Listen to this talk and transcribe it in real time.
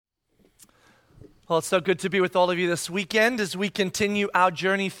Well, it's so good to be with all of you this weekend as we continue our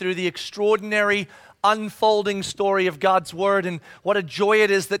journey through the extraordinary unfolding story of God's Word, and what a joy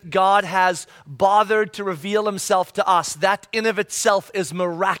it is that God has bothered to reveal Himself to us. That in of itself is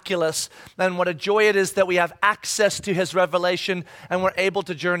miraculous, and what a joy it is that we have access to His revelation and we're able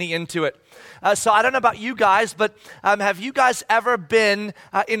to journey into it. So I don't know about you guys, but have you guys ever been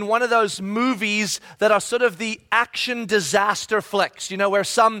in one of those movies that are sort of the action disaster flicks, you know, where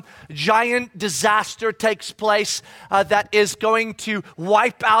some giant disaster takes place that is going to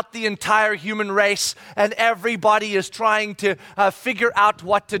wipe out the entire human race, and everybody is trying to figure out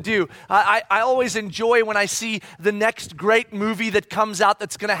what to do. I always enjoy when I see the next great movie that comes out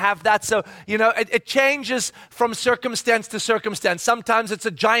that's going to have that. So, you know, it changes from circumstance to circumstance. Sometimes it's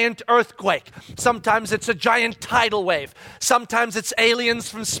a giant earthquake. Sometimes it's a giant tidal wave. Sometimes it's aliens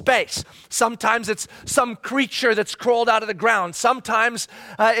from space. Sometimes it's some creature that's crawled out of the ground. Sometimes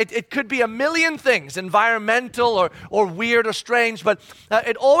it could be a million things, environmental or weird or strange, but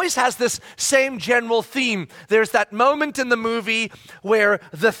it always has this same general theme. There's that moment in the movie where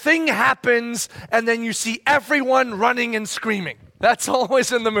the thing happens and then you see everyone running and screaming. That's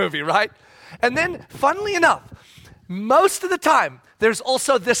always in the movie, right? And then, funnily enough, most of the time, there's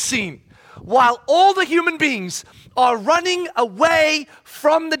also this scene. While all the human beings are running away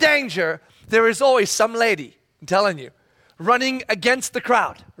from the danger, there is always some lady, I'm telling you, running against the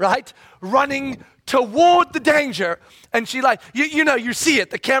crowd, right? Running toward the danger. And she like, you know, you see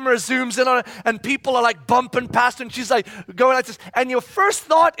it. The camera zooms in on it and people are like bumping past her and she's like going like this. And your first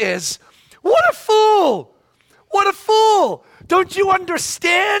thought is, what a fool! What a fool! Don't you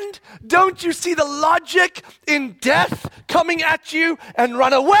understand? Don't you see the logic in death coming at you and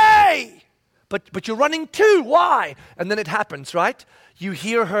run away? But you're running too. Why? And then it happens, right? You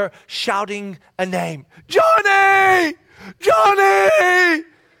hear her shouting a name. Johnny! Johnny!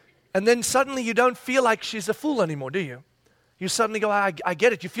 And then suddenly you don't feel like she's a fool anymore, do you? You suddenly go, I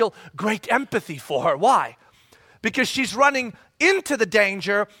get it. You feel great empathy for her. Why? Because she's running into the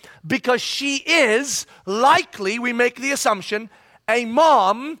danger because she is likely, we make the assumption, a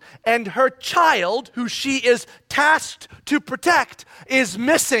mom, and her child, who she is tasked to protect, is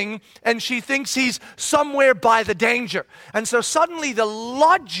missing, and she thinks he's somewhere by the danger. And so suddenly the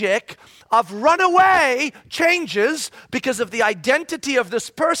logic of run away changes because of the identity of this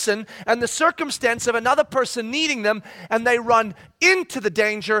person and the circumstance of another person needing them, and they run into the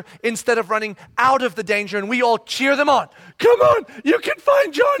danger instead of running out of the danger, and we all cheer them on. Come on, you can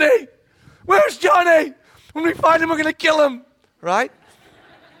find Johnny. Where's Johnny? When we find him, we're going to kill him. Right?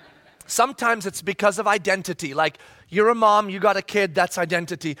 Sometimes it's because of identity. Like, you're a mom, you got a kid, that's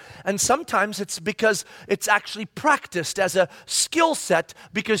identity. And sometimes it's because it's actually practiced as a skill set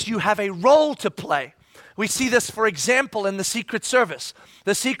because you have a role to play. We see this, for example, in the Secret Service.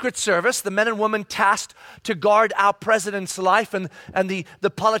 The Secret Service, the men and women tasked to guard our president's life and the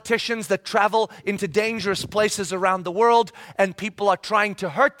politicians that travel into dangerous places around the world and people are trying to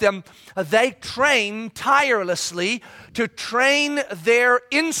hurt them, they train tirelessly to train their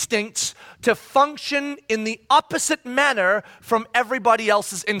instincts to function in the opposite manner from everybody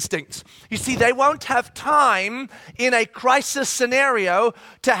else's instincts. You see, they won't have time in a crisis scenario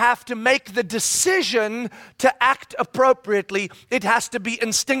to have to make the decision to act appropriately. It has to be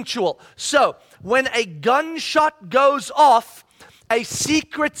instinctual. So, when a gunshot goes off, a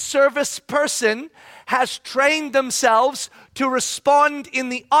Secret Service person has trained themselves to respond in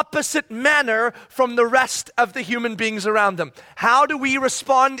the opposite manner from the rest of the human beings around them. How do we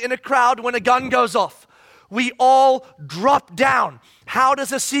respond in a crowd when a gun goes off? We all drop down. How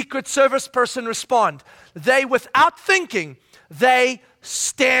does a Secret Service person respond? They, without thinking, they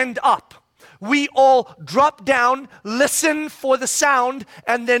stand up. We all drop down, listen for the sound,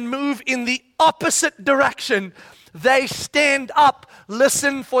 and then move in the opposite direction. They stand up,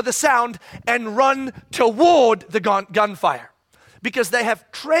 listen for the sound, and run toward the gunfire. Because they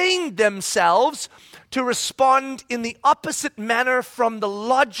have trained themselves to respond in the opposite manner from the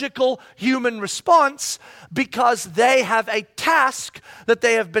logical human response, because they have a task that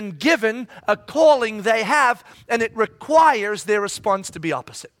they have been given, a calling they have, and it requires their response to be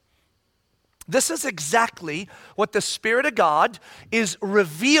opposite. This is exactly what the Spirit of God is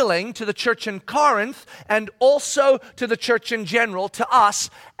revealing to the church in Corinth and also to the church in general, to us,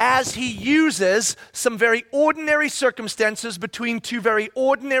 as He uses some very ordinary circumstances between two very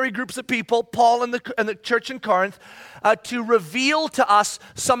ordinary groups of people, Paul and the church in Corinth, to reveal to us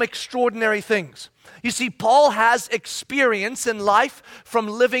some extraordinary things. You see, Paul has experience in life from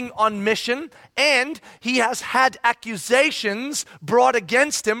living on mission, and he has had accusations brought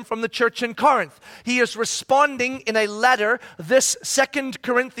against him from the church in Corinth. He is responding in a letter, this 2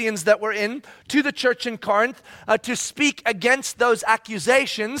 Corinthians that we're in, to the church in Corinth to speak against those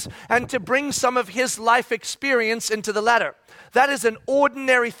accusations and to bring some of his life experience into the letter. That is an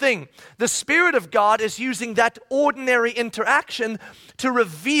ordinary thing. The Spirit of God is using that ordinary interaction to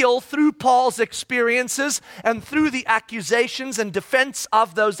reveal through Paul's experiences and through the accusations and defense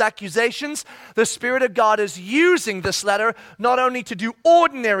of those accusations. The Spirit of God is using this letter not only to do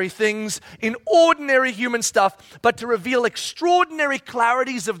ordinary things in ordinary human stuff, but to reveal extraordinary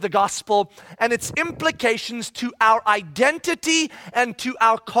clarities of the gospel and its implications to our identity and to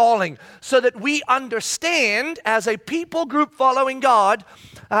our calling, so that we understand as a people group following God,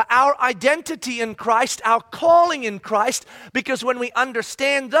 our identity in Christ, our calling in Christ, because when we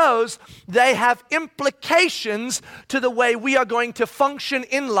understand those, they have implications to the way we are going to function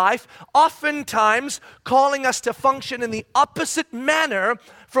in life, oftentimes calling us to function in the opposite manner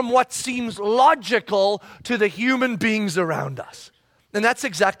from what seems logical to the human beings around us. And that's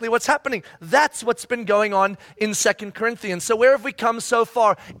exactly what's happening. That's what's been going on in 2 Corinthians. So where have we come so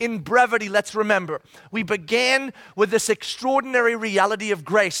far? In brevity, let's remember. We began with this extraordinary reality of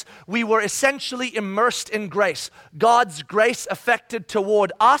grace. We were essentially immersed in grace. God's grace affected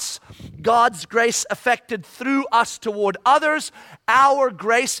toward us. God's grace affected through us toward others. Our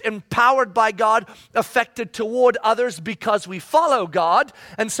grace empowered by God affected toward others because we follow God.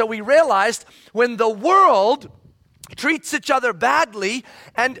 And so we realized when the world treats each other badly,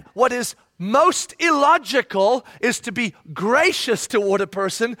 and what is most illogical is to be gracious toward a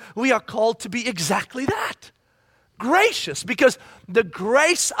person, we are called to be exactly that. Gracious, because the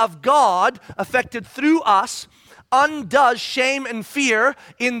grace of God affected through us undoes shame and fear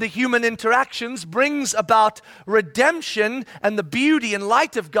in the human interactions, brings about redemption and the beauty and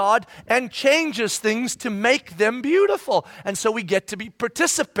light of God, and changes things to make them beautiful. And so we get to be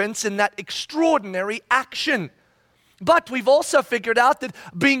participants in that extraordinary action. But we've also figured out that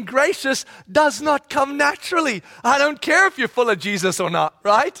being gracious does not come naturally. I don't care if you're full of Jesus or not,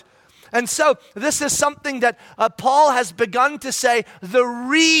 right? And so this is something that Paul has begun to say, the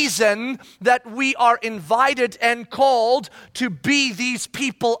reason that we are invited and called to be these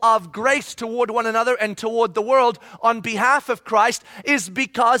people of grace toward one another and toward the world on behalf of Christ is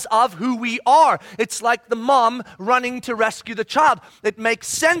because of who we are. It's like the mom running to rescue the child. It makes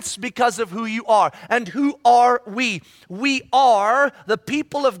sense because of who you are. And who are we? We are the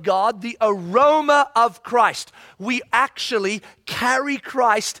people of God, the aroma of Christ. We actually carry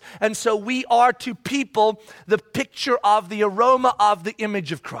Christ, and so we are to people the picture of the aroma of the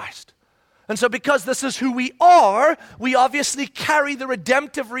image of Christ. And so because this is who we are, we obviously carry the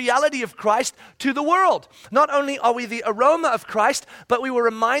redemptive reality of Christ to the world. Not only are we the aroma of Christ, but we were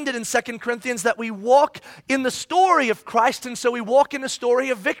reminded in 2 Corinthians that we walk in the story of Christ, and so we walk in a story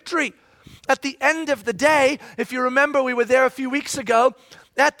of victory. At the end of the day, if you remember, we were there a few weeks ago,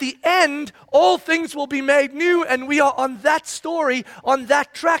 at the end, all things will be made new, and we are on that story, on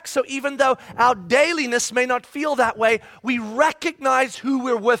that track. So even though our dailiness may not feel that way, we recognize who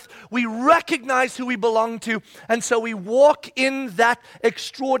we're with, we recognize who we belong to, and so we walk in that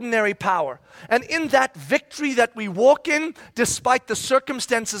extraordinary power. And in that victory that we walk in, despite the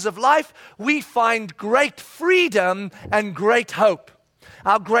circumstances of life, we find great freedom and great hope.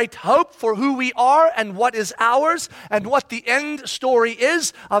 Our great hope for who we are and what is ours and what the end story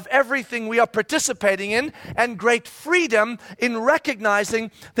is of everything we are participating in, and great freedom in recognizing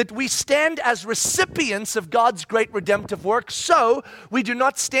that we stand as recipients of God's great redemptive work. So we do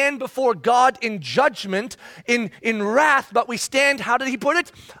not stand before God in judgment, in wrath, but we stand, how did he put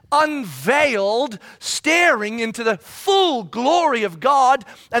it? Unveiled, staring into the full glory of God,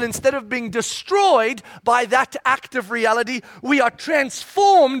 and instead of being destroyed by that act of reality, we are transformed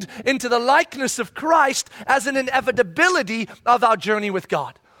into the likeness of Christ as an inevitability of our journey with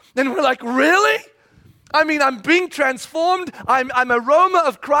God. And we're like, really? I mean, I'm being transformed. I'm aroma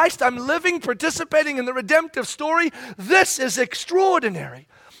of Christ. I'm living, participating in the redemptive story. This is extraordinary.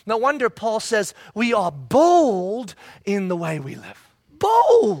 No wonder Paul says we are bold in the way we live.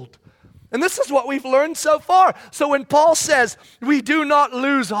 Bold. And this is what we've learned so far. So when Paul says we do not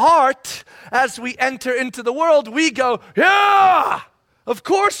lose heart as we enter into the world, we go, yeah, of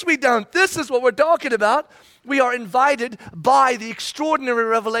course we don't. This is what we're talking about. We are invited by the extraordinary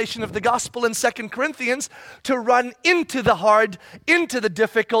revelation of the gospel in 2 Corinthians to run into the hard, into the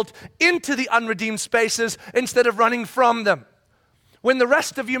difficult, into the unredeemed spaces instead of running from them. When the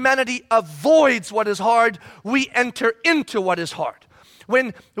rest of humanity avoids what is hard, we enter into what is hard.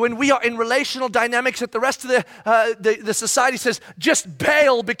 When we are in relational dynamics that the rest of the society says, just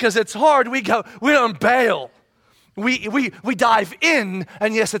bail because it's hard, we don't bail. We dive in,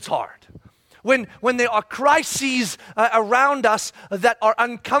 and yes, it's hard. When there are crises around us that are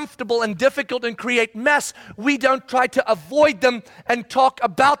uncomfortable and difficult and create mess, we don't try to avoid them and talk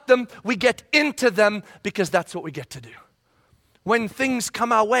about them. We get into them because that's what we get to do. When things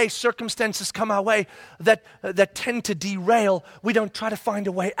come our way, circumstances come our way that tend to derail, we don't try to find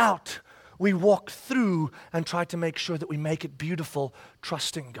a way out. We walk through and try to make sure that we make it beautiful,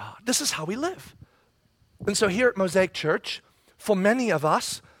 trusting God. This is how we live. And so here at Mosaic Church, for many of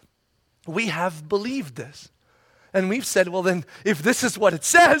us, we have believed this. And we've said, well then, if this is what it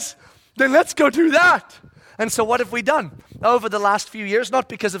says, then let's go do that. And so what have we done over the last few years? Not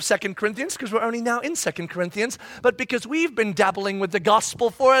because of 2 Corinthians, because we're only now in 2 Corinthians, but because we've been dabbling with the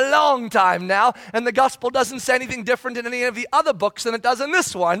gospel for a long time now, and the gospel doesn't say anything different in any of the other books than it does in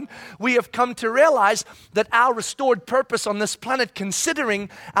this one. We have come to realize that our restored purpose on this planet,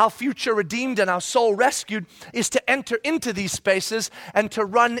 considering our future redeemed and our soul rescued, is to enter into these spaces and to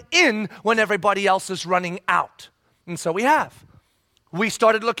run in when everybody else is running out. And so we have. We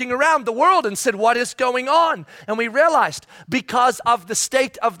started looking around the world and said, what is going on? And we realized because of the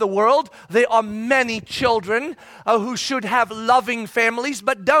state of the world, there are many children who should have loving families,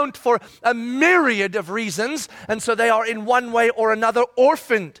 but don't for a myriad of reasons. And so they are in one way or another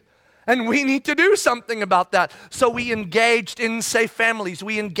orphaned. And we need to do something about that. So we engaged in safe families.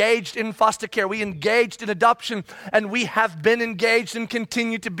 We engaged in foster care. We engaged in adoption. And we have been engaged and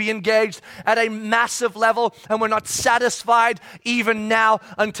continue to be engaged at a massive level. And we're not satisfied even now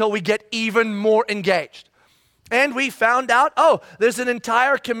until we get even more engaged. And we found out, there's an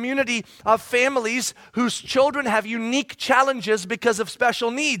entire community of families whose children have unique challenges because of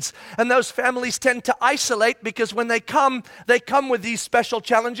special needs. And those families tend to isolate because when they come with these special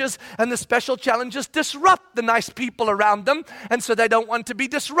challenges, and the special challenges disrupt the nice people around them. And so they don't want to be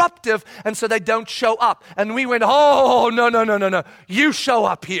disruptive, and so they don't show up. And we went, no. You show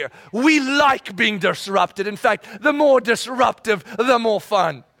up here. We like being disrupted. In fact, the more disruptive, the more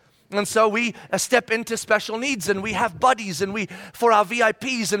fun. And so we step into special needs, and we have buddies, and for our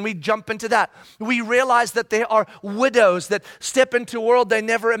VIPs, and we jump into that. We realize that there are widows that step into a world they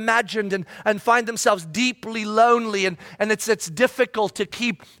never imagined and find themselves deeply lonely, and it's difficult to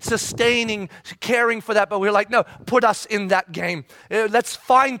keep sustaining, caring for that. But we're like, no, put us in that game. Let's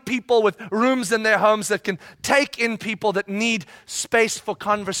find people with rooms in their homes that can take in people that need space for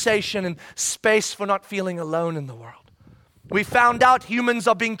conversation and space for not feeling alone in the world. We found out humans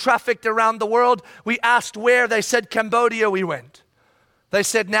are being trafficked around the world. We asked where. They said Cambodia. We went. They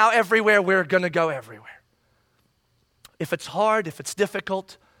said now everywhere. We're going to go everywhere. If it's hard, if it's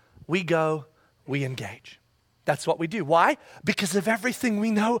difficult, we go, we engage. That's what we do. Why? Because of everything we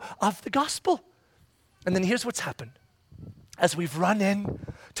know of the gospel. And then here's what's happened. As we've run in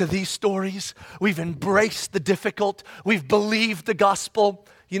to these stories, we've embraced the difficult, we've believed the gospel.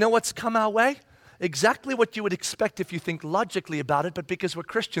 You know what's come our way? Exactly what you would expect if you think logically about it, but because we're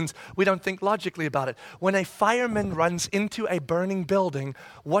Christians, we don't think logically about it. When a fireman runs into a burning building,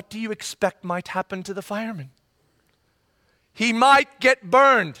 what do you expect might happen to the fireman? He might get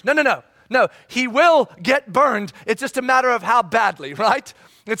burned. No, he will get burned. It's just a matter of how badly, right?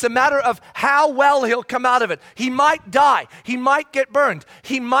 It's a matter of how well he'll come out of it. He might die. He might get burned.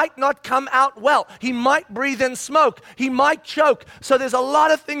 He might not come out well. He might breathe in smoke. He might choke. So there's a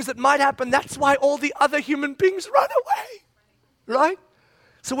lot of things that might happen. That's why all the other human beings run away, right?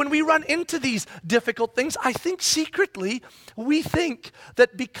 So when we run into these difficult things, I think secretly we think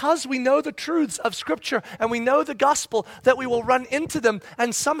that because we know the truths of Scripture and we know the gospel, that we will run into them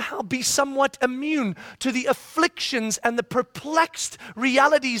and somehow be somewhat immune to the afflictions and the perplexed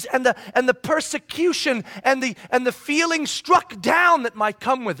realities and the persecution and the feeling struck down that might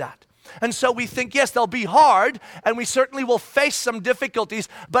come with that. And so we think, yes, they'll be hard, and we certainly will face some difficulties,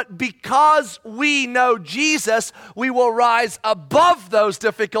 but because we know Jesus, we will rise above those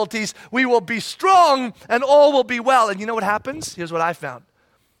difficulties. We will be strong, and all will be well. And you know what happens? Here's what I found.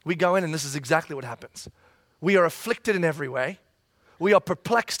 We go in, and this is exactly what happens. We are afflicted in every way. We are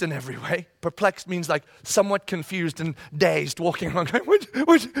perplexed in every way. Perplexed means like somewhat confused and dazed, walking around going,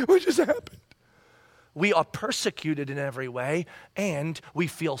 what just happened? We are persecuted in every way, and we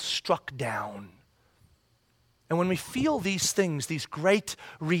feel struck down. And when we feel these things, these great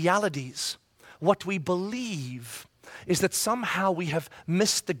realities, what we believe is that somehow we have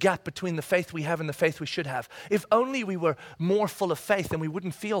missed the gap between the faith we have and the faith we should have. If only we were more full of faith, then we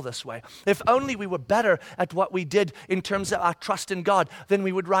wouldn't feel this way. If only we were better at what we did in terms of our trust in God, then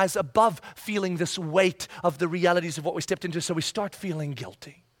we would rise above feeling this weight of the realities of what we stepped into, so we start feeling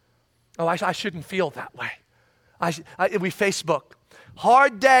guilty. Oh, I shouldn't feel that way. We Facebook,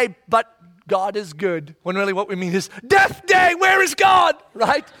 hard day, but God is good. When really what we mean is, death day, where is God?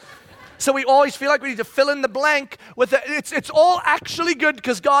 Right? So we always feel like we need to fill in the blank with it's all actually good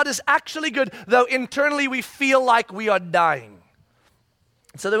because God is actually good, though internally we feel like we are dying.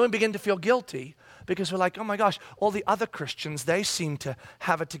 So then we begin to feel guilty because we're like, oh my gosh, all the other Christians, they seem to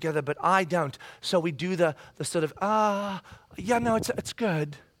have it together, but I don't. So we do the sort of, it's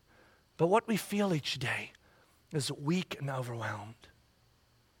good. But what we feel each day is weak and overwhelmed.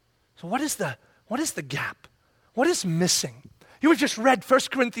 So what is the gap? What is missing? You have just read 2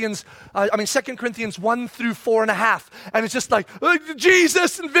 Corinthians 1 through 4.5. And it's just like,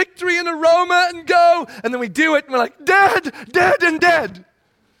 Jesus and victory and aroma and go. And then we do it and we're like, dead, and dead.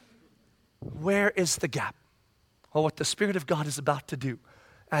 Where is the gap? Well, what the Spirit of God is about to do,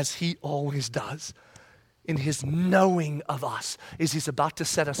 as He always does, in His knowing of us, is He's about to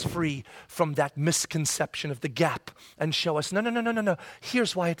set us free from that misconception of the gap and show us, no.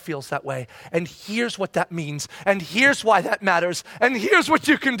 Here's why it feels that way. And here's what that means. And here's why that matters. And here's what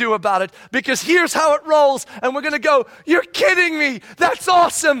you can do about it. Because here's how it rolls. And we're going to go, you're kidding me. That's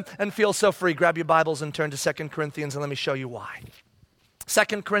awesome. And feel so free. Grab your Bibles and turn to 2 Corinthians and let me show you why.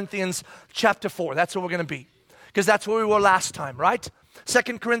 2 Corinthians chapter 4. That's where we're going to be. Because that's where we were last time, right?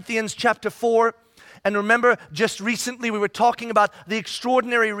 2 Corinthians chapter 4. And remember, just recently we were talking about the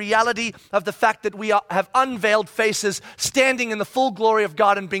extraordinary reality of the fact that we have unveiled faces, standing in the full glory of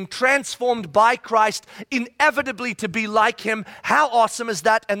God and being transformed by Christ, inevitably to be like Him. How awesome is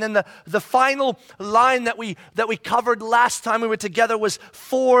that? And then the final line that we covered last time we were together was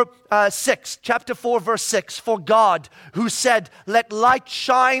 4:6, chapter 4, verse 6. For God, who said, "Let light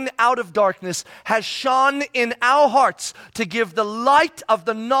shine out of darkness," has shone in our hearts to give the light of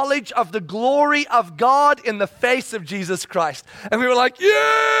the knowledge of the glory of God in the face of Jesus Christ. And we were like,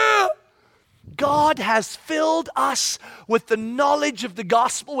 yeah! God has filled us with the knowledge of the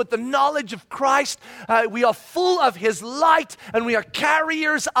gospel, with the knowledge of Christ. We are full of His light, and we are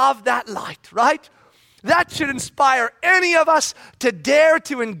carriers of that light, right? That should inspire any of us to dare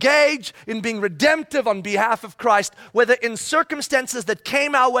to engage in being redemptive on behalf of Christ, whether in circumstances that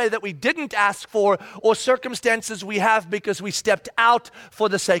came our way that we didn't ask for, or circumstances we have because we stepped out for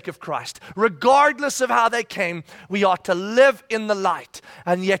the sake of Christ. Regardless of how they came, we ought to live in the light,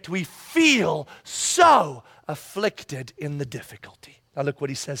 and yet we feel so afflicted in the difficulty. Now look what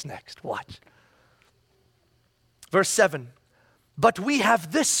he says next. Watch. Verse 7, but we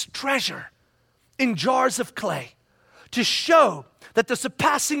have this treasure in jars of clay, to show that the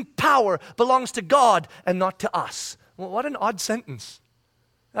surpassing power belongs to God and not to us. Well, what an odd sentence.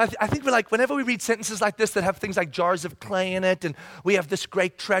 I think we're like, whenever we read sentences like this that have things like jars of clay in it, and we have this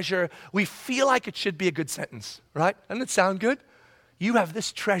great treasure, we feel like it should be a good sentence, right? Doesn't it sound good? You have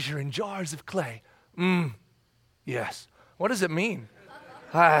this treasure in jars of clay. Yes. What does it mean?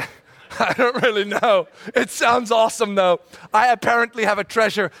 I don't really know. It sounds awesome, though. I apparently have a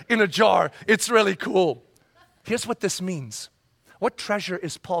treasure in a jar. It's really cool. Here's what this means. What treasure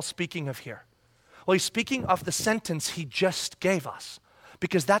is Paul speaking of here? Well, he's speaking of the sentence he just gave us,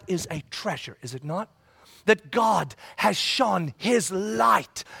 because that is a treasure, is it not? That God has shone His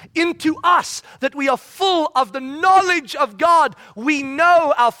light into us, that we are full of the knowledge of God. We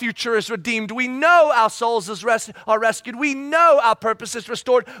know our future is redeemed. We know our souls are rescued. We know our purpose is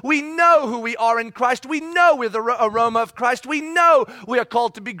restored. We know who we are in Christ. We know we're the aroma of Christ. We know we are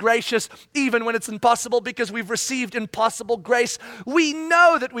called to be gracious even when it's impossible, because we've received impossible grace. We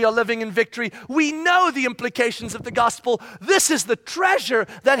know that we are living in victory. We know the implications of the gospel. This is the treasure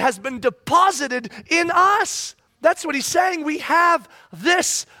that has been deposited in us. That's what he's saying. We have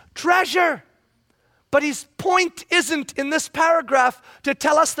this treasure. But his point isn't in this paragraph to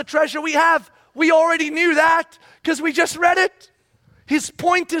tell us the treasure we have. We already knew that because we just read it. His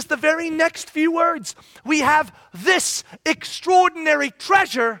point is the very next few words. We have this extraordinary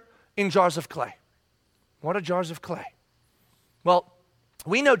treasure in jars of clay. What are jars of clay? Well,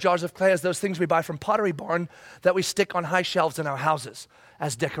 we know jars of clay as those things we buy from Pottery Barn that we stick on high shelves in our houses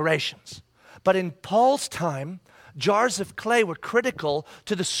as decorations. But in Paul's time, jars of clay were critical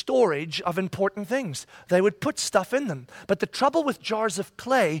to the storage of important things. They would put stuff in them. But the trouble with jars of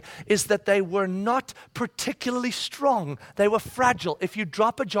clay is that they were not particularly strong. They were fragile. If you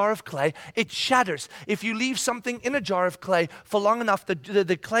drop a jar of clay, it shatters. If you leave something in a jar of clay for long enough,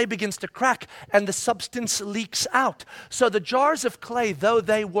 the clay begins to crack and the substance leaks out. So the jars of clay, though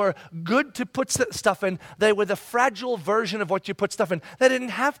they were good to put stuff in, they were the fragile version of what you put stuff in. They didn't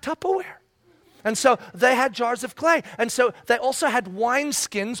have Tupperware. And so they had jars of clay. And so they also had wine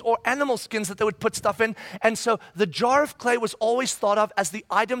skins or animal skins that they would put stuff in. And so the jar of clay was always thought of as the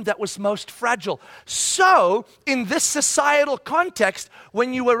item that was most fragile. So in this societal context,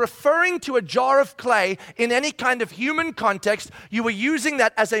 when you were referring to a jar of clay in any kind of human context, you were using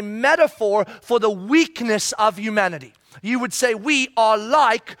that as a metaphor for the weakness of humanity. You would say, we are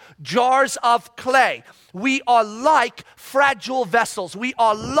like jars of clay. We are like fragile vessels. We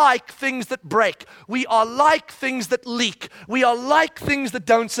are like things that break. We are like things that leak. We are like things that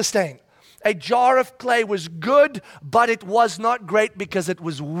don't sustain. A jar of clay was good, but it was not great because it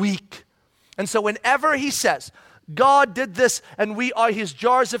was weak. And so whenever he says, God did this and we are his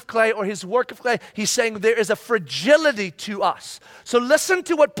jars of clay or his work of clay, he's saying there is a fragility to us. So listen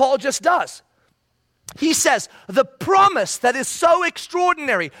to what Paul just does. He says, the promise that is so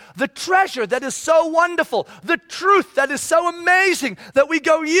extraordinary, the treasure that is so wonderful, the truth that is so amazing that we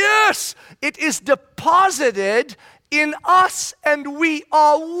go, yes, it is deposited in us and we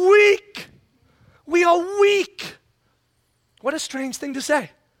are weak. We are weak. What a strange thing to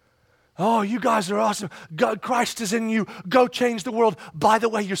say. Oh, you guys are awesome. God, Christ is in you. Go change the world. By the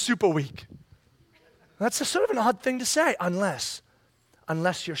way, you're super weak. That's a sort of an odd thing to say, unless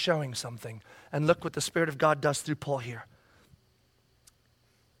you're showing something. And look what the Spirit of God does through Paul here.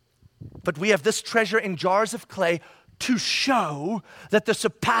 But we have this treasure in jars of clay to show that the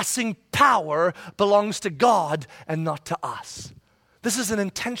surpassing power belongs to God and not to us. This is an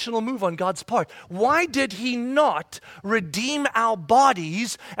intentional move on God's part. Why did he not redeem our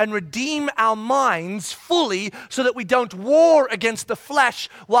bodies and redeem our minds fully so that we don't war against the flesh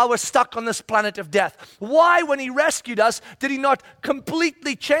while we're stuck on this planet of death? Why, when he rescued us, did he not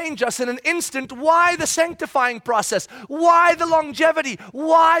completely change us in an instant? Why the sanctifying process? Why the longevity?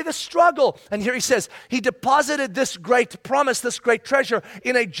 Why the struggle? And here he says, he deposited this great promise, this great treasure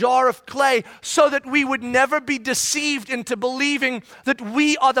in a jar of clay so that we would never be deceived into believing that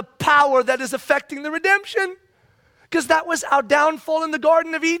we are the power that is affecting the redemption. Because that was our downfall in the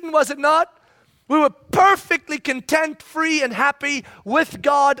Garden of Eden, was it not? We were perfectly content, free, and happy with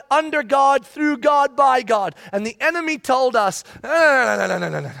God, under God, through God, by God. And the enemy told us,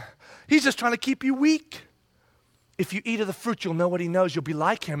 no. He's just trying to keep you weak. If you eat of the fruit, you'll know what he knows. You'll be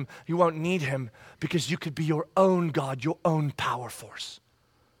like him. You won't need him because you could be your own God, your own power force.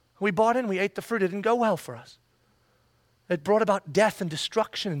 We bought in, we ate the fruit. It didn't go well for us. It brought about death and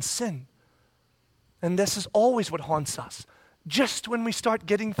destruction and sin. And this is always what haunts us. Just when we start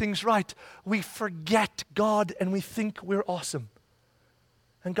getting things right, we forget God and we think we're awesome.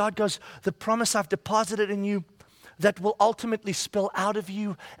 And God goes, the promise I've deposited in you that will ultimately spill out of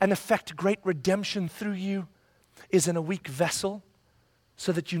you and affect great redemption through you is in a weak vessel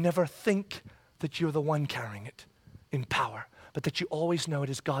so that you never think that you're the one carrying it in power. But that you always know it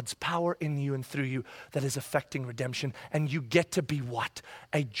is God's power in you and through you that is affecting redemption. And you get to be what?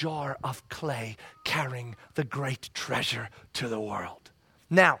 A jar of clay carrying the great treasure to the world.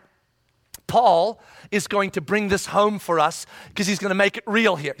 Now, Paul is going to bring this home for us because he's going to make it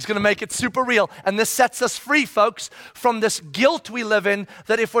real here. He's going to make it super real. And this sets us free, folks, from this guilt we live in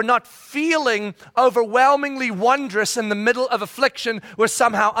that if we're not feeling overwhelmingly wondrous in the middle of affliction, we're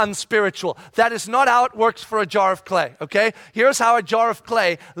somehow unspiritual. That is not how it works for a jar of clay, okay? Here's how a jar of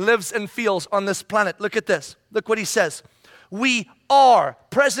clay lives and feels on this planet. Look at this. Look what he says. We are,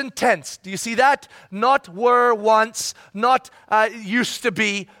 present tense. Do you see that? Not were once, not used to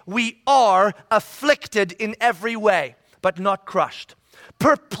be. We are afflicted in every way, but not crushed.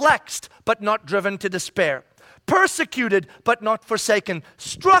 Perplexed, but not driven to despair. Persecuted, but not forsaken.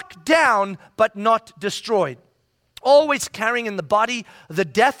 Struck down, but not destroyed. Always carrying in the body the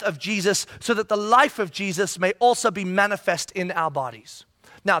death of Jesus so that the life of Jesus may also be manifest in our bodies.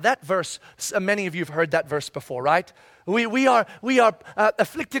 Now that verse, many of you have heard that verse before, right? We are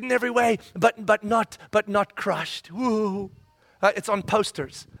afflicted in every way, but not crushed. Woo! It's on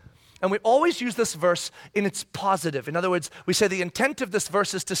posters. And we always use this verse in its positive. In other words, we say the intent of this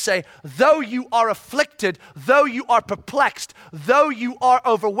verse is to say, though you are afflicted, though you are perplexed, though you are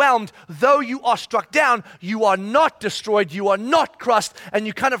overwhelmed, though you are struck down, you are not destroyed, you are not crushed, and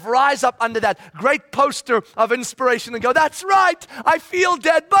you kind of rise up under that great poster of inspiration and go, that's right, I feel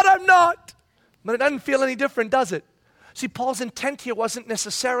dead, but I'm not. But it doesn't feel any different, does it? See, Paul's intent here wasn't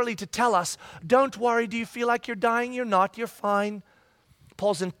necessarily to tell us, don't worry, do you feel like you're dying? You're not, you're fine.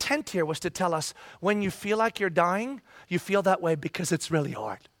 Paul's intent here was to tell us, when you feel like you're dying, you feel that way because it's really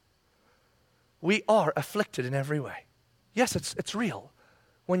hard. We are afflicted in every way. Yes, it's real.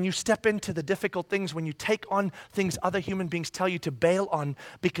 When you step into the difficult things, when you take on things other human beings tell you to bail on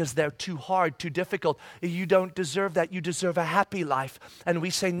because they're too hard, too difficult, you don't deserve that. You deserve a happy life. And we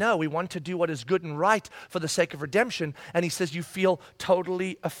say, no, we want to do what is good and right for the sake of redemption. And he says, you feel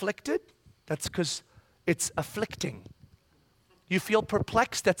totally afflicted? That's because it's afflicting. You feel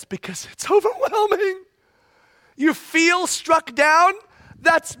perplexed? That's because it's overwhelming. You feel struck down?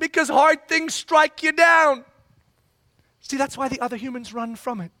 That's because hard things strike you down. See, that's why the other humans run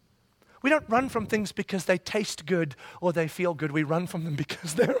from it. We don't run from things because they taste good or they feel good. We run from them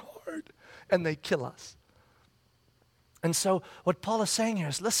because they're hard and they kill us. And so what Paul is saying here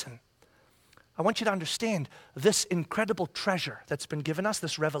is, listen, I want you to understand this incredible treasure that's been given us,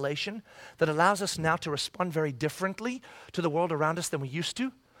 this revelation that allows us now to respond very differently to the world around us than we used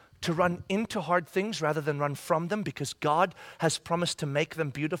to run into hard things rather than run from them, because God has promised to make them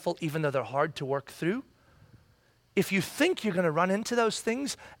beautiful even though they're hard to work through. If you think you're going to run into those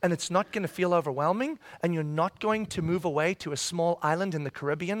things and it's not going to feel overwhelming and you're not going to move away to a small island in the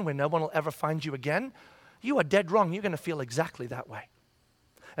Caribbean where no one will ever find you again, you are dead wrong. You're going to feel exactly that way.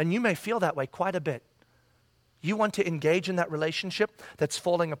 And you may feel that way quite a bit. You want to engage in that relationship that's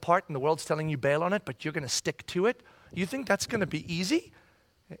falling apart and the world's telling you bail on it, but you're going to stick to it. You think that's going to be easy?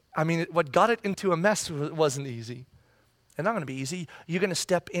 I mean, what got it into a mess wasn't easy. It's not going to be easy. You're going to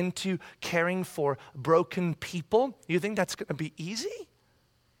step into caring for broken people. You think that's going to be easy?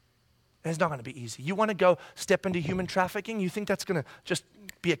 It's not going to be easy. You want to go step into human trafficking? You think that's going to just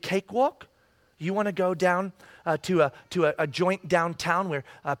be a cakewalk? You want to go down to a joint downtown where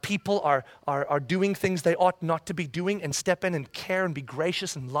people are doing things they ought not to be doing and step in and care and be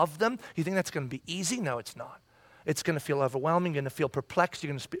gracious and love them? You think that's going to be easy? No, it's not. It's going to feel overwhelming. You're going to feel perplexed.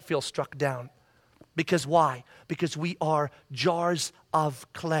 You're going to feel struck down. Because why? Because we are jars of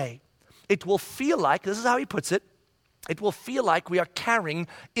clay. It will feel like, this is how he puts it, it will feel like we are carrying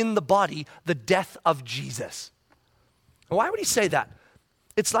in the body the death of Jesus. Why would he say that?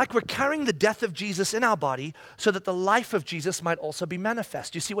 It's like we're carrying the death of Jesus in our body so that the life of Jesus might also be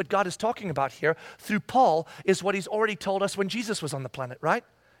manifest. You see, what God is talking about here through Paul is what he's already told us when Jesus was on the planet, right?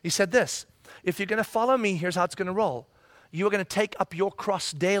 He said this, if you're going to follow me, here's how it's going to roll. You are going to take up your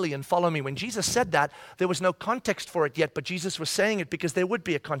cross daily and follow me. When Jesus said that, there was no context for it yet, but Jesus was saying it because there would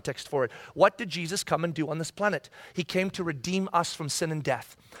be a context for it. What did Jesus come and do on this planet? He came to redeem us from sin and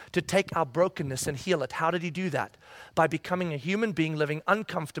death, to take our brokenness and heal it. How did he do that? By becoming a human being living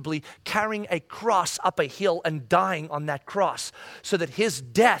uncomfortably, carrying a cross up a hill and dying on that cross so that his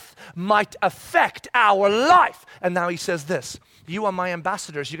death might affect our life. And now he says this, you are my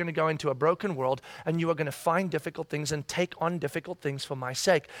ambassadors. You're going to go into a broken world and you are going to find difficult things and take on difficult things for my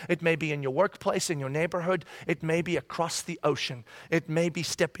sake. It may be in your workplace, in your neighborhood. It may be across the ocean. It may be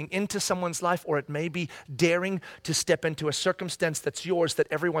stepping into someone's life, or it may be daring to step into a circumstance that's yours that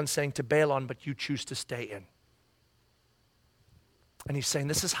everyone's saying to bail on, but you choose to stay in. And he's saying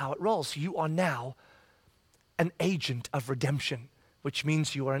this is how it rolls. You are now an agent of redemption, which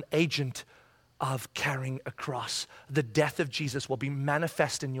means you are an agent of carrying a cross. The death of Jesus will be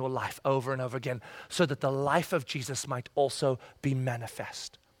manifest in your life over and over again so that the life of Jesus might also be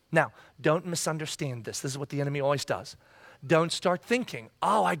manifest. Now, don't misunderstand this. This is what the enemy always does. Don't start thinking,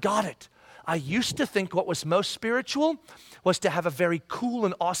 oh, I got it. I used to think what was most spiritual was to have a very cool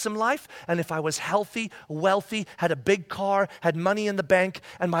and awesome life, and if I was healthy, wealthy, had a big car, had money in the bank,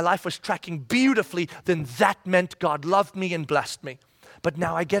 and my life was tracking beautifully, then that meant God loved me and blessed me. But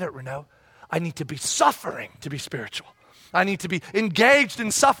now I get it, Renaud. I need to be suffering to be spiritual. I need to be engaged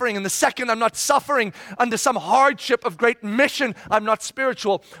in suffering. And the second I'm not suffering under some hardship of great mission, I'm not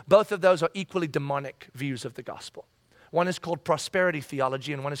spiritual. Both of those are equally demonic views of the gospel. One is called prosperity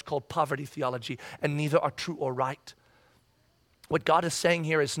theology and one is called poverty theology, and neither are true or right. What God is saying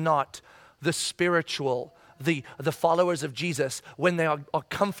here is not the spiritual, the followers of Jesus, when they are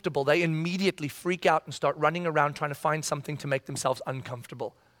comfortable, they immediately freak out and start running around trying to find something to make themselves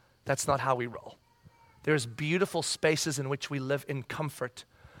uncomfortable. That's not how we roll. There's beautiful spaces in which we live in comfort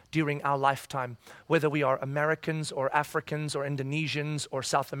during our lifetime, whether we are Americans or Africans or Indonesians or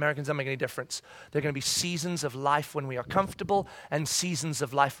South Americans, doesn't make any difference. There are going to be seasons of life when we are comfortable and seasons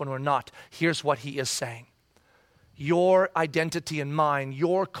of life when we're not. Here's what he is saying. Your identity and mine,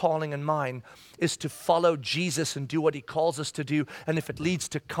 your calling and mine is to follow Jesus and do what he calls us to do. And if it leads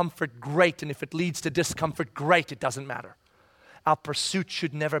to comfort, great. And if it leads to discomfort, great. It doesn't matter. our pursuit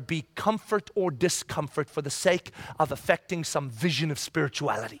should never be comfort or discomfort for the sake of affecting some vision of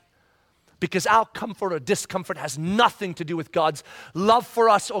spirituality. Because our comfort or discomfort has nothing to do with God's love for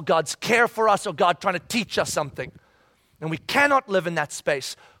us or God's care for us or God trying to teach us something. And we cannot live in that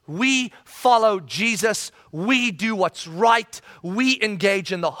space. We follow Jesus. We do what's right. We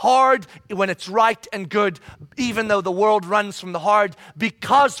engage in the hard when it's right and good, even though the world runs from the hard,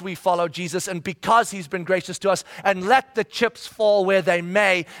 because we follow Jesus and because He's been gracious to us. And let the chips fall where they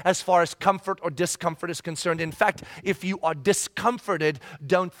may as far as comfort or discomfort is concerned. In fact, if you are discomforted,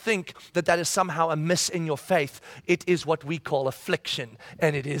 don't think that that is somehow a miss in your faith. It is what we call affliction,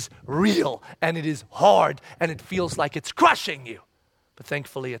 and it is real, and it is hard, and it feels like it's crushing you. But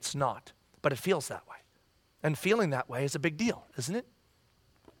thankfully it's not. But it feels that way. And feeling that way is a big deal, isn't it?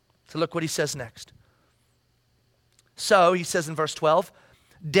 So look what he says next. So, he says in verse 12,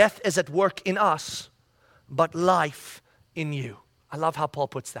 death is at work in us, but life in you. I love how Paul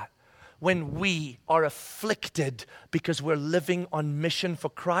puts that. When we are afflicted because we're living on mission for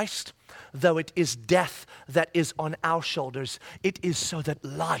Christ, though it is death that is on our shoulders, it is so that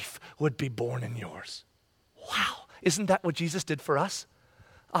life would be born in yours. Wow. Isn't that what Jesus did for us?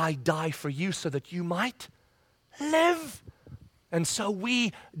 I die for you so that you might live. And so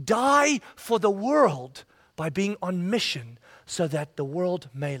we die for the world by being on mission so that the world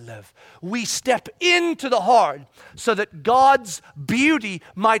may live. We step into the hard so that God's beauty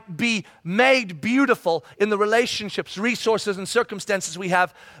might be made beautiful in the relationships, resources, and circumstances we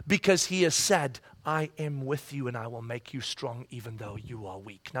have, because He has said, I am with you and I will make you strong even though you are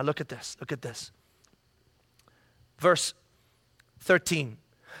weak. Now look at this. Look at this. Verse 13,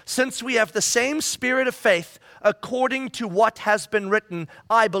 since we have the same spirit of faith, according to what has been written,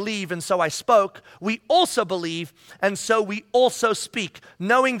 I believe and so I spoke, we also believe and so we also speak,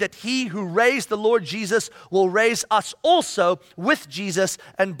 knowing that He who raised the Lord Jesus will raise us also with Jesus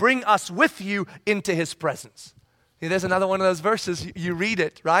and bring us with you into His presence. See, there's another one of those verses, you read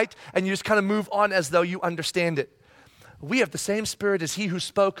it, right? And you just kind of move on as though you understand it. We have the same spirit as He who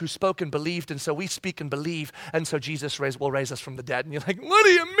spoke and believed, and so we speak and believe, and so Jesus will raise us from the dead. And you're like, what do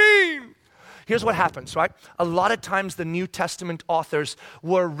you mean? Here's what happens, right? A lot of times the New Testament authors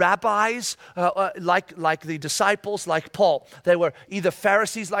were rabbis like the disciples, like Paul. They were either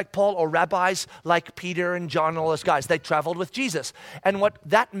Pharisees like Paul or rabbis like Peter and John and all those guys. They traveled with Jesus. And what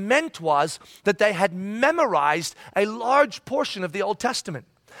that meant was that they had memorized a large portion of the Old Testament.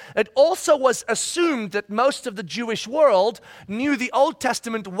 It also was assumed that most of the Jewish world knew the Old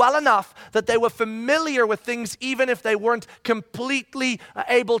Testament well enough that they were familiar with things even if they weren't completely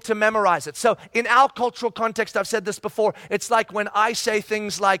able to memorize it. So in our cultural context, I've said this before, it's like when I say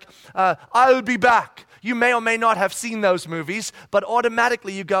things like, I'll be back. You may or may not have seen those movies, but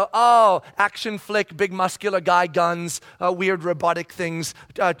automatically you go, oh, action flick, big muscular guy, guns, weird robotic things,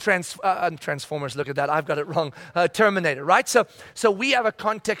 Transformers, look at that, I've got it wrong, Terminator, right? So we have a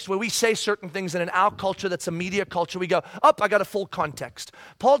context where we say certain things, and in our culture that's a media culture, we go, I got a full context.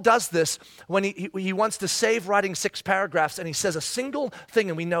 Paul does this when he wants to save writing 6 paragraphs, and he says a single thing,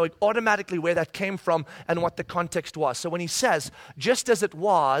 and we know automatically where that came from and what the context was. So when he says, just as it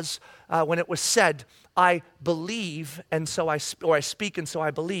was when it was said, I believe and so I speak and so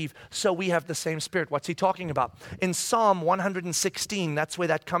I believe, so we have the same spirit. What's he talking about? In Psalm 116, that's where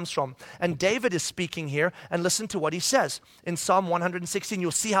that comes from. And David is speaking here, and listen to what he says. In Psalm 116,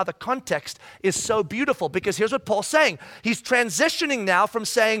 you'll see how the context is so beautiful, because here's what Paul's saying. He's transitioning now from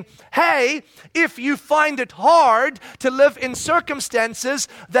saying, hey, if you find it hard to live in circumstances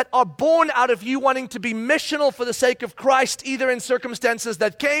that are born out of you wanting to be missional for the sake of Christ, either in circumstances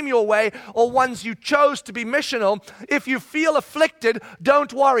that came your way or ones you chose to be missional, if you feel afflicted,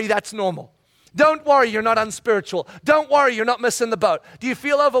 don't worry, that's normal. Don't worry, you're not unspiritual. Don't worry, you're not missing the boat. Do you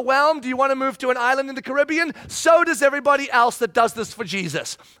feel overwhelmed? Do you want to move to an island in the Caribbean? So does everybody else that does this for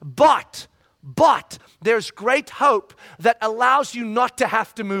Jesus. But there's great hope that allows you not to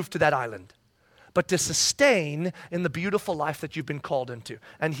have to move to that island, but to sustain in the beautiful life that you've been called into.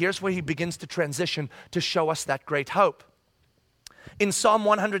 And here's where he begins to transition to show us that great hope. In Psalm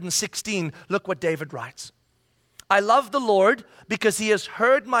 116, look what David writes. I love the Lord because He has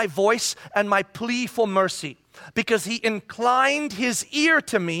heard my voice and my plea for mercy. Because He inclined His ear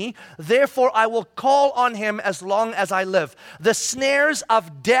to me, therefore I will call on Him as long as I live. The snares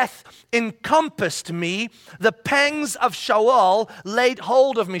of death encompassed me. The pangs of Sheol laid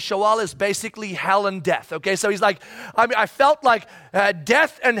hold of me. Sheol is basically hell and death. Okay, so he's like, I felt like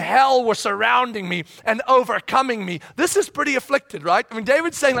death and hell were surrounding me and overcoming me. This is pretty afflicted, right? I mean,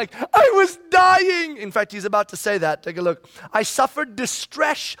 David's saying like, I was dying. In fact, he's about to say that. Take a look. I suffered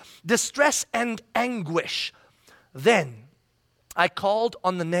distress and anguish. Then I called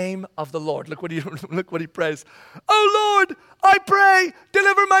on the name of the Lord. Look what he prays. Oh Lord, I pray,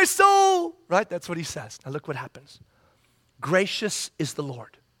 deliver my soul. Right? That's what he says. Now look what happens. Gracious is the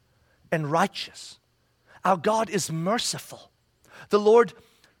Lord and righteous. Our God is merciful. The Lord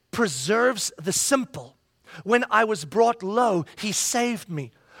preserves the simple. When I was brought low, he saved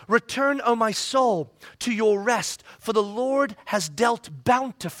me. Return, O my soul, to your rest, for the Lord has dealt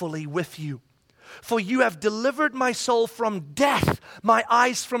bountifully with you. For you have delivered my soul from death, my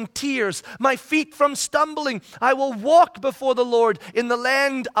eyes from tears, my feet from stumbling. I will walk before the Lord in the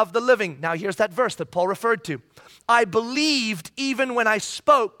land of the living. Now here's that verse that Paul referred to. I believed even when I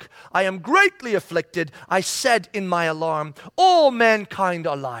spoke. I am greatly afflicted. I said in my alarm, all mankind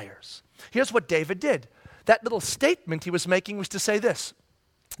are liars. Here's what David did. That little statement he was making was to say this,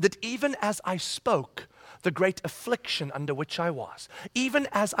 that even as I spoke, the great affliction under which I was, even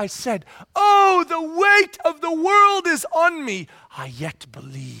as I said, oh, the weight of the world is on me, I yet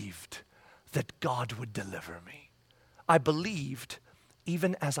believed that God would deliver me. I believed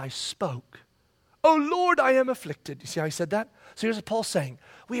even as I spoke. Oh Lord, I am afflicted. You see how he said that? So here's what Paul's saying.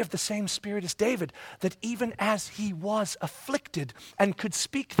 We have the same spirit as David, that even as he was afflicted and could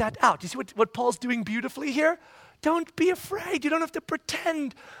speak that out. You see what Paul's doing beautifully here? Don't be afraid. You don't have to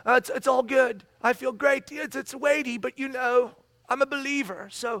pretend. It's all good. I feel great. It's weighty, but I'm a believer.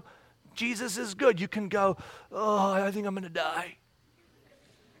 So Jesus is good. You can go, oh, I think I'm going to die.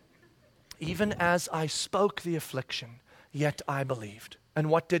 Even as I spoke the affliction, yet I believed.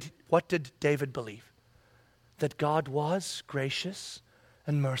 And what did David believe? That God was gracious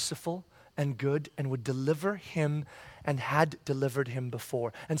and merciful and good and would deliver him and had delivered him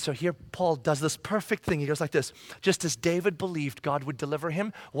before. And so here Paul does this perfect thing. He goes like this. Just as David believed God would deliver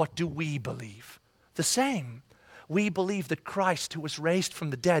him, what do we believe? The same. We believe that Christ, who was raised from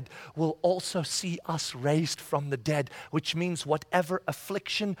the dead, will also see us raised from the dead, which means whatever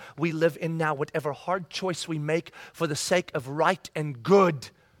affliction we live in now, whatever hard choice we make for the sake of right and good,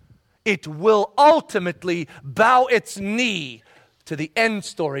 it will ultimately bow its knee to the end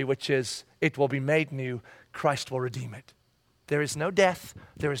story, which is it will be made new. Christ will redeem it. There is no death,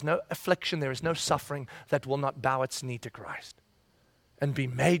 there is no affliction, there is no suffering that will not bow its knee to Christ and be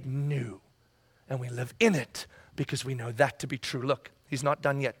made new. And we live in it because we know that to be true. Look, he's not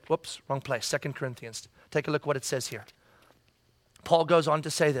done yet. Whoops, wrong place. 2 Corinthians. Take a look what it says here. Paul goes on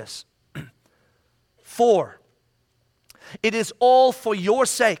to say this. For it is all for your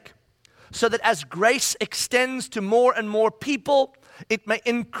sake, so that as grace extends to more and more people, it may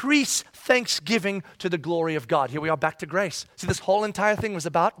increase thanksgiving to the glory of God. Here we are back to grace. See, this whole entire thing was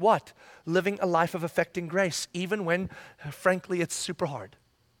about what? Living a life of affecting grace, even when, frankly, it's super hard.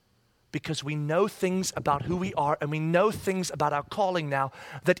 Because we know things about who we are and we know things about our calling now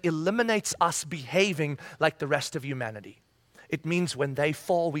that eliminates us behaving like the rest of humanity. It means when they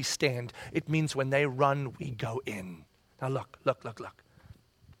fall, we stand. It means when they run, we go in. Now look.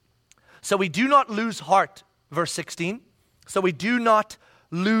 So we do not lose heart, verse 16. So we do not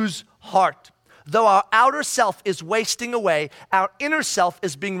lose heart. Though our outer self is wasting away, our inner self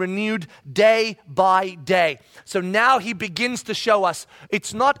is being renewed day by day. So now he begins to show us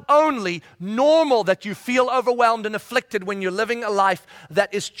it's not only normal that you feel overwhelmed and afflicted when you're living a life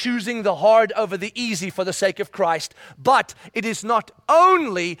that is choosing the hard over the easy for the sake of Christ, but it is not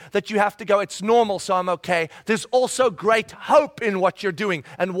only that you have to go, it's normal, so I'm okay. There's also great hope in what you're doing.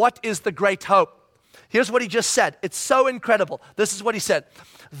 And what is the great hope? Here's what he just said. It's so incredible. This is what he said.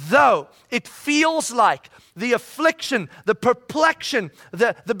 Though it feels like the affliction, the perplexion,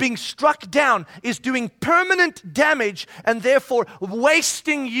 the being struck down is doing permanent damage and therefore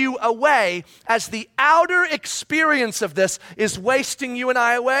wasting you away, as the outer experience of this is wasting you and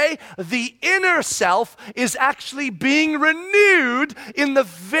I away, the inner self is actually being renewed in the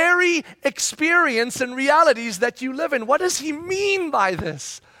very experience and realities that you live in. What does he mean by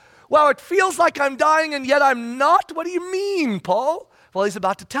this? Well, it feels like I'm dying and yet I'm not. What do you mean, Paul? Well, he's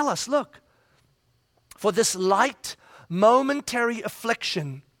about to tell us, look, for this light, momentary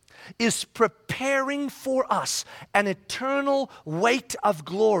affliction is preparing for us an eternal weight of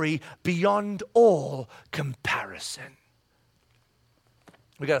glory beyond all comparison.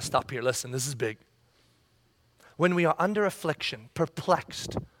 We got to stop here. Listen, this is big. When we are under affliction,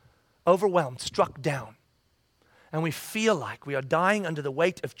 perplexed, overwhelmed, struck down, and we feel like we are dying under the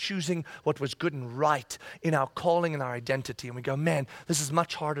weight of choosing what was good and right in our calling and our identity. And we go, man, this is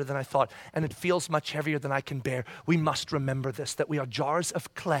much harder than I thought. And it feels much heavier than I can bear. We must remember this, that we are jars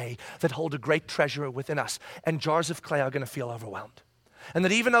of clay that hold a great treasure within us. And jars of clay are going to feel overwhelmed. And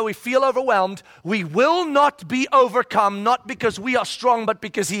that even though we feel overwhelmed, we will not be overcome, not because we are strong, but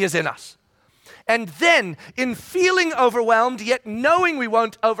because he is in us. And then, in feeling overwhelmed, yet knowing we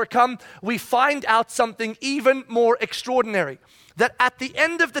won't overcome, we find out something even more extraordinary. That at the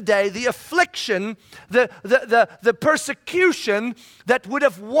end of the day, the affliction, the persecution that would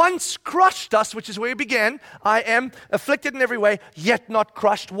have once crushed us, which is where we began, I am afflicted in every way, yet not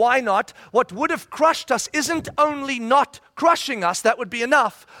crushed. Why not? What would have crushed us isn't only not crushing us, that would be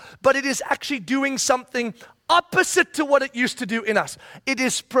enough, but it is actually doing something opposite to what it used to do in us. It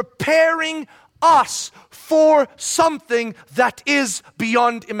is preparing us for something that is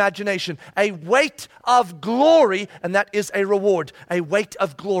beyond imagination. A weight of glory, and that is a reward. A weight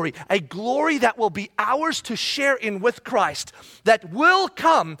of glory. A glory that will be ours to share in with Christ. That will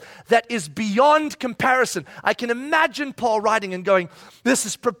come, that is beyond comparison. I can imagine Paul writing and going, this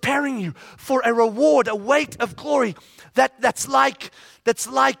is preparing you for a reward, a weight of glory. That's like,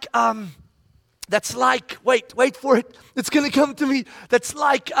 wait for it. It's going to come to me. That's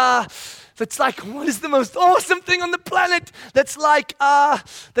like, what is the most awesome thing on the planet?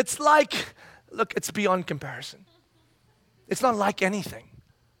 Look, it's beyond comparison. It's not like anything.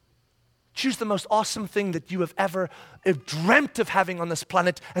 Choose the most awesome thing that you have ever dreamt of having on this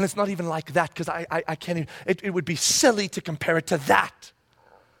planet, and it's not even like that, because I can't even, it would be silly to compare it to that,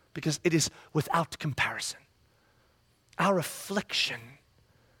 because it is without comparison. Our affliction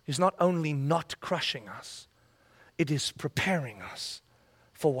is not only not crushing us, it is preparing us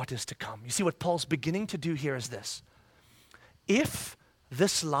for what is to come. You see, what Paul's beginning to do here is this. If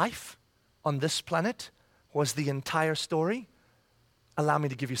this life on this planet was the entire story, allow me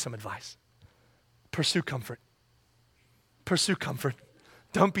to give you some advice. Pursue comfort. Pursue comfort.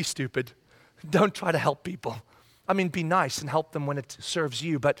 Don't be stupid. Don't try to help people. I mean, be nice and help them when it serves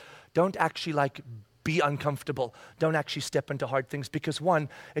you, but don't actually be uncomfortable. Don't actually step into hard things, because one,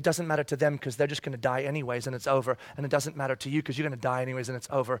 it doesn't matter to them because they're just going to die anyways and it's over. And it doesn't matter to you because you're going to die anyways and it's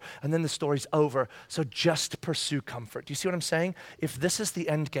over. And then the story's over. So just pursue comfort. Do you see what I'm saying? If this is the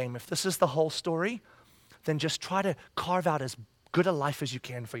end game, if this is the whole story, then just try to carve out as good a life as you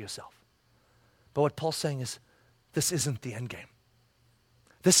can for yourself. But what Paul's saying is, this isn't the end game.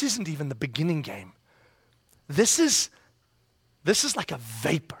 This isn't even the beginning game. This is like a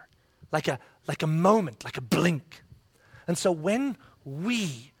vapor, like a moment, like a blink. And so when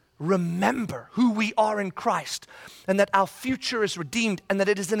we remember who we are in Christ, and that our future is redeemed, and that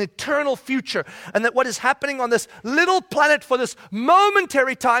it is an eternal future, and that what is happening on this little planet for this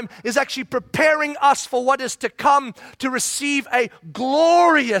momentary time is actually preparing us for what is to come, to receive a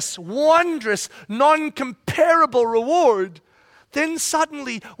glorious, wondrous, non-comparable reward, then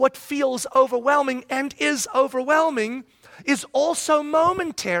suddenly what feels overwhelming and is overwhelming is also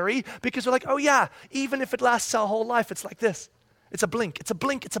momentary, because we're like, oh yeah, even if it lasts our whole life, it's like this. It's a blink, it's a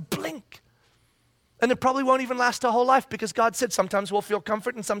blink, it's a blink. And it probably won't even last our whole life, because God said sometimes we'll feel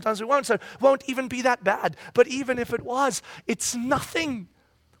comfort and sometimes we won't, so it won't even be that bad. But even if it was, it's nothing.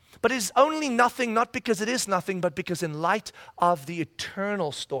 But it's only nothing, not because it is nothing, but because in light of the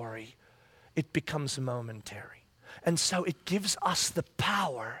eternal story, it becomes momentary. And so it gives us the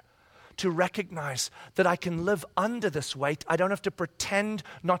power to recognize that I can live under this weight. I don't have to pretend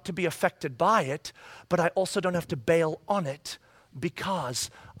not to be affected by it, but I also don't have to bail on it, because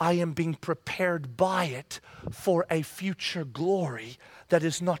I am being prepared by it for a future glory that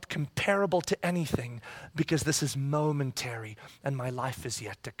is not comparable to anything, because this is momentary and my life is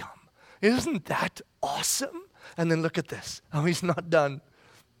yet to come. Isn't that awesome? And then look at this. Oh, he's not done.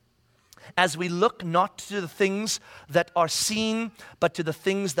 As we look not to the things that are seen, but to the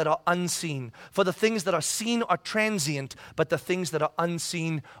things that are unseen. For the things that are seen are transient, but the things that are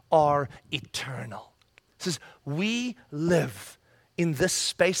unseen are eternal. It says, we live in this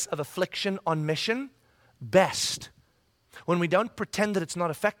space of affliction on mission best when we don't pretend that it's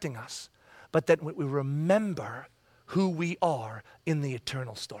not affecting us, but that we remember who we are in the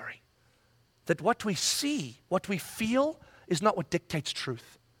eternal story. That what we see, what we feel, is not what dictates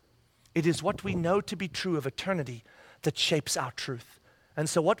truth. It is what we know to be true of eternity that shapes our truth. And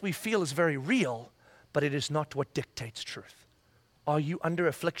so what we feel is very real, but it is not what dictates truth. Are you under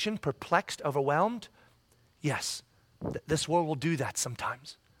affliction, perplexed, overwhelmed? Yes, this world will do that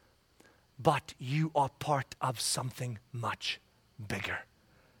sometimes. But you are part of something much bigger.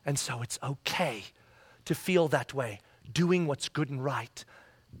 And so it's okay to feel that way, doing what's good and right.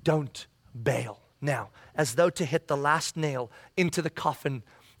 Don't bail. Now, as though to hit the last nail into the coffin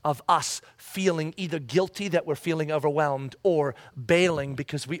of us feeling either guilty that we're feeling overwhelmed or bailing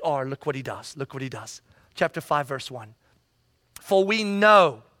because we are, look what he does. Look what he does. Chapter 5, verse 1. For we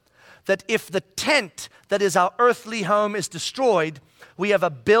know that if the tent that is our earthly home is destroyed, we have a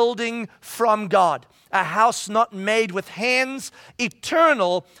building from God, a house not made with hands,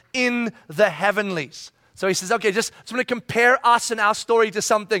 eternal in the heavenlies. So he says, okay, just going to compare us and our story to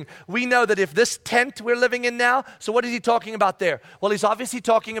something. We know that if this tent we're living in now, so what is he talking about there? Well, he's obviously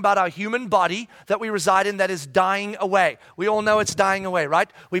talking about our human body that we reside in that is dying away. We all know it's dying away,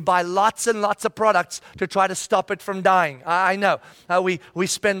 right? We buy lots and lots of products to try to stop it from dying. I know. We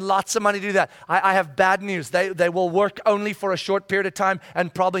spend lots of money to do that. I have bad news. They will work only for a short period of time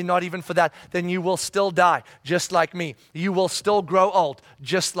and probably not even for that. Then you will still die, just like me. You will still grow old,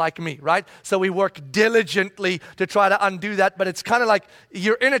 just like me, right? So we work diligently to try to undo that, but it's kind of like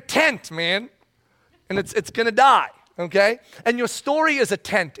you're in a tent, man, and it's going to die, okay? And your story is a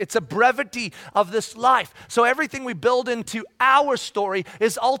tent. It's a brevity of this life. So everything we build into our story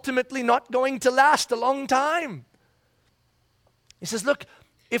is ultimately not going to last a long time. He says, look,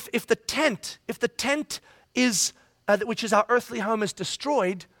 if the tent is, which is our earthly home, is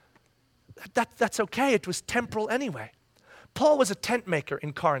destroyed, that's okay. It was temporal anyway. Paul was a tent maker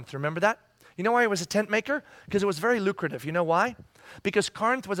in Corinth. Remember that? You know why he was a tent maker? Because it was very lucrative. You know why? Because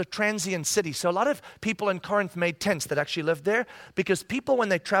Corinth was a transient city. So a lot of people in Corinth made tents that actually lived there, because people, when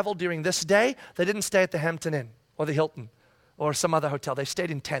they traveled during this day, they didn't stay at the Hampton Inn or the Hilton or some other hotel. They stayed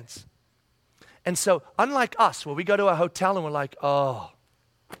in tents. And so unlike us, where we go to a hotel and we're like, oh,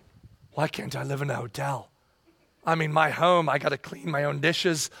 why can't I live in a hotel? I mean, my home, I got to clean my own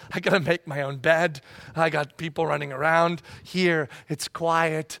dishes. I got to make my own bed. I got people running around. Here, it's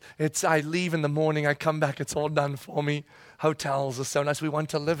quiet. I leave in the morning. I come back. It's all done for me. Hotels are so nice. We want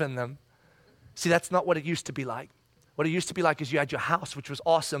to live in them. See, that's not what it used to be like. What it used to be like is you had your house, which was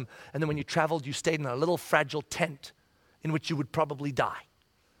awesome. And then when you traveled, you stayed in a little fragile tent in which you would probably die.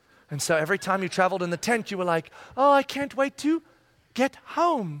 And so every time you traveled in the tent, you were like, oh, I can't wait to get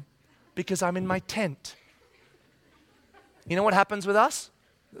home because I'm in my tent. You know what happens with us?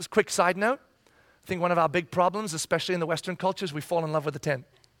 This quick side note. I think one of our big problems, especially in the Western cultures, we fall in love with the tent.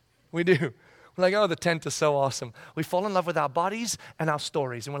 We do. We're like, oh, the tent is so awesome. We fall in love with our bodies and our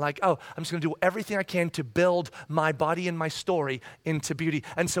stories. And we're like, oh, I'm just going to do everything I can to build my body and my story into beauty.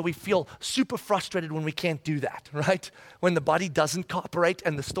 And so we feel super frustrated when we can't do that, right? When the body doesn't cooperate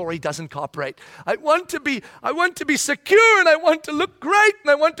and the story doesn't cooperate. I want to be secure, and I want to look great,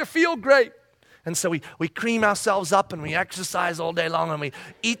 and I want to feel great. And so we cream ourselves up and we exercise all day long and we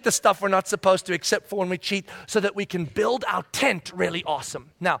eat the stuff we're not supposed to except for when we cheat, so that we can build our tent really awesome.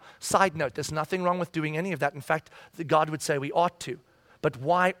 Now, side note, there's nothing wrong with doing any of that. In fact, God would say we ought to. But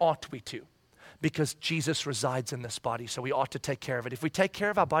why ought we to? Because Jesus resides in this body, so we ought to take care of it. If we take care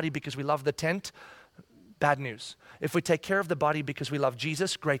of our body because we love the tent, bad news. If we take care of the body because we love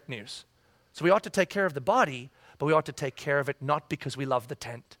Jesus, great news. So we ought to take care of the body, but we ought to take care of it not because we love the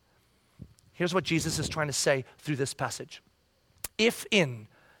tent. Here's what Jesus is trying to say through this passage. If in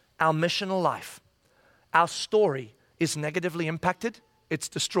our missional life, our story is negatively impacted, it's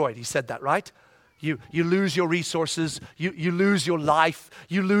destroyed. He said that, right? You lose your resources, you lose your life,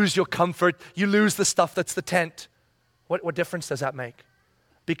 you lose your comfort, you lose the stuff that's the tent. What difference does that make?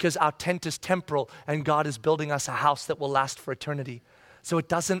 Because our tent is temporal and God is building us a house that will last for eternity. So it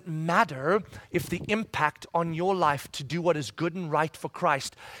doesn't matter if the impact on your life to do what is good and right for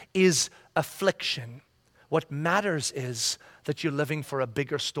Christ is affliction. What matters is that you're living for a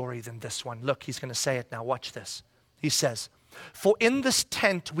bigger story than this one. Look, he's going to say it now. Watch this. He says, for in this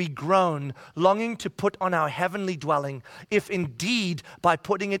tent we groan, longing to put on our heavenly dwelling, if indeed by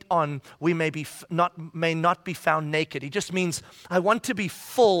putting it on we may not be found naked. He just means, I want to be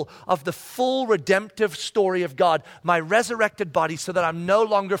full of the full redemptive story of God, my resurrected body, so that I'm no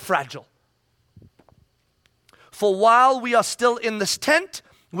longer fragile. For while we are still in this tent,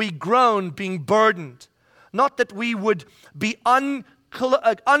 we groan, being burdened. Not that we would be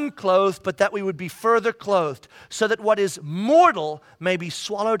unclothed, but that we would be further clothed, so that what is mortal may be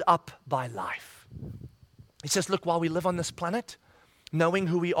swallowed up by life. He says, look, while we live on this planet, knowing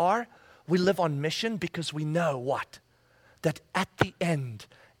who we are, we live on mission because we know what? That at the end,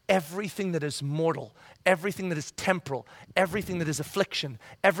 everything that is mortal, everything that is temporal, everything that is affliction,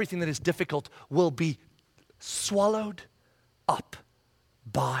 everything that is difficult will be swallowed up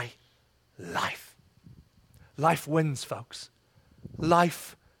by life. Life wins, folks.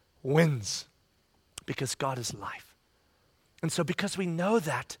 Life wins because God is life. And so because we know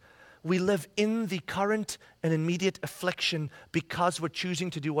that, we live in the current and immediate affliction because we're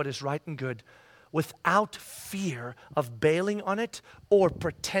choosing to do what is right and good without fear of bailing on it or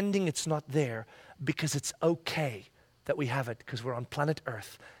pretending it's not there, because it's okay that we have it because we're on planet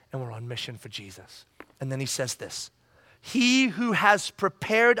Earth and we're on mission for Jesus. And then he says this, He who has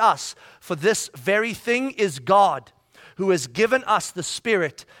prepared us for this very thing is God, who has given us the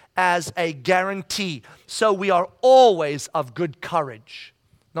Spirit as a guarantee. So we are always of good courage,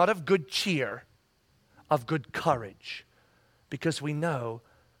 not of good cheer, of good courage, because we know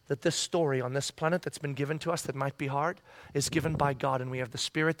that this story on this planet that's been given to us that might be hard is given by God, and we have the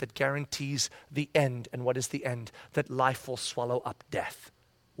Spirit that guarantees the end. And what is the end? That life will swallow up death.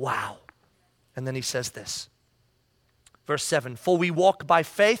 Wow. And then he says this. Verse 7, for we walk by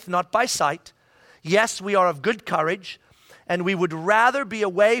faith, not by sight. Yes, we are of good courage, and we would rather be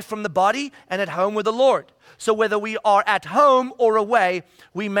away from the body and at home with the Lord. So whether we are at home or away,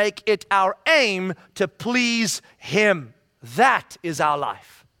 we make it our aim to please Him. That is our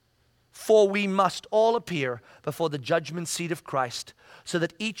life. For we must all appear before the judgment seat of Christ, so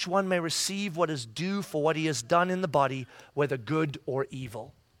that each one may receive what is due for what he has done in the body, whether good or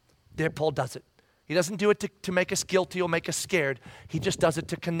evil. There Paul does it. He doesn't do it to make us guilty or make us scared. He just does it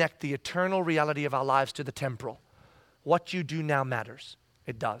to connect the eternal reality of our lives to the temporal. What you do now matters.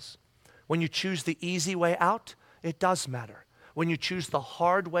 It does. When you choose the easy way out, it does matter. When you choose the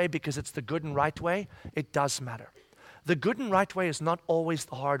hard way because it's the good and right way, it does matter. The good and right way is not always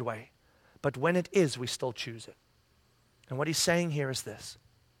the hard way, but when it is, we still choose it. And what he's saying here is this.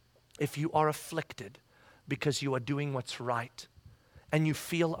 If you are afflicted because you are doing what's right and you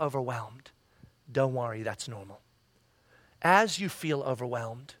feel overwhelmed, don't worry, that's normal. As you feel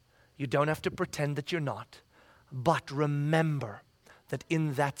overwhelmed, you don't have to pretend that you're not, but remember that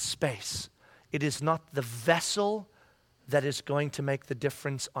in that space, it is not the vessel that is going to make the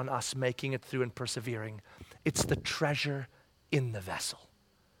difference on us making it through and persevering. It's the treasure in the vessel.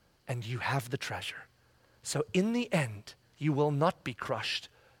 And you have the treasure. So in the end, you will not be crushed.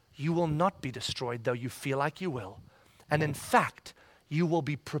 You will not be destroyed, though you feel like you will. And in fact, you will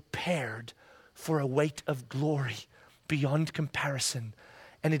be prepared for a weight of glory beyond comparison.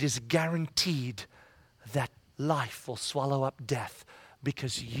 And it is guaranteed that life will swallow up death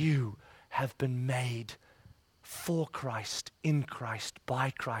because you have been made for Christ, in Christ,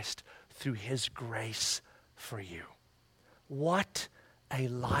 by Christ, through His grace for you. What a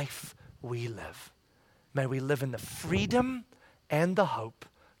life we live. May we live in the freedom and the hope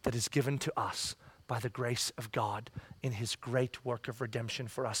that is given to us by the grace of God in His great work of redemption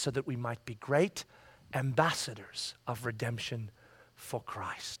for us, so that we might be great ambassadors of redemption for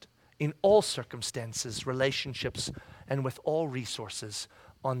Christ in all circumstances, relationships, and with all resources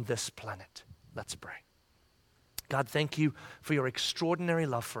on this planet. Let's pray. God, thank you for your extraordinary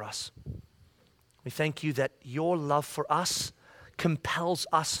love for us. We thank you that your love for us compels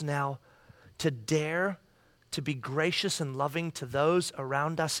us now to dare to be gracious and loving to those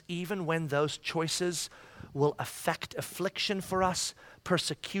around us, even when those choices will affect affliction for us,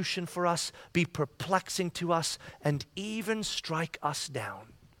 persecution for us, be perplexing to us, and even strike us down.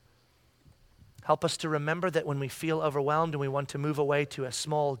 Help us to remember that when we feel overwhelmed and we want to move away to a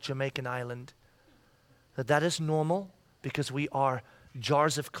small Jamaican island, that is normal because we are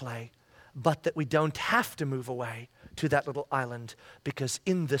jars of clay, but that we don't have to move away to that little island, because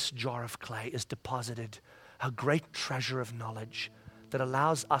in this jar of clay is deposited a great treasure of knowledge that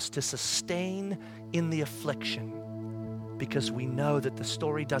allows us to sustain in the affliction, because we know that the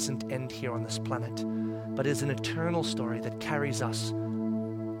story doesn't end here on this planet, but is an eternal story that carries us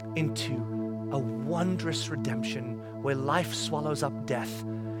into a wondrous redemption where life swallows up death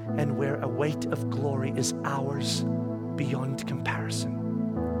and where a weight of glory is ours beyond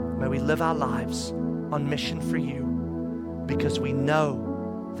comparison. May we live our lives on mission for you, because we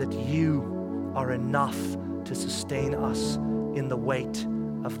know that you are enough to sustain us in the weight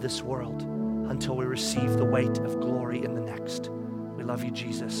of this world until we receive the weight of glory in the next. We love you,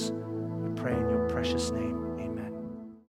 Jesus. We pray in your precious name.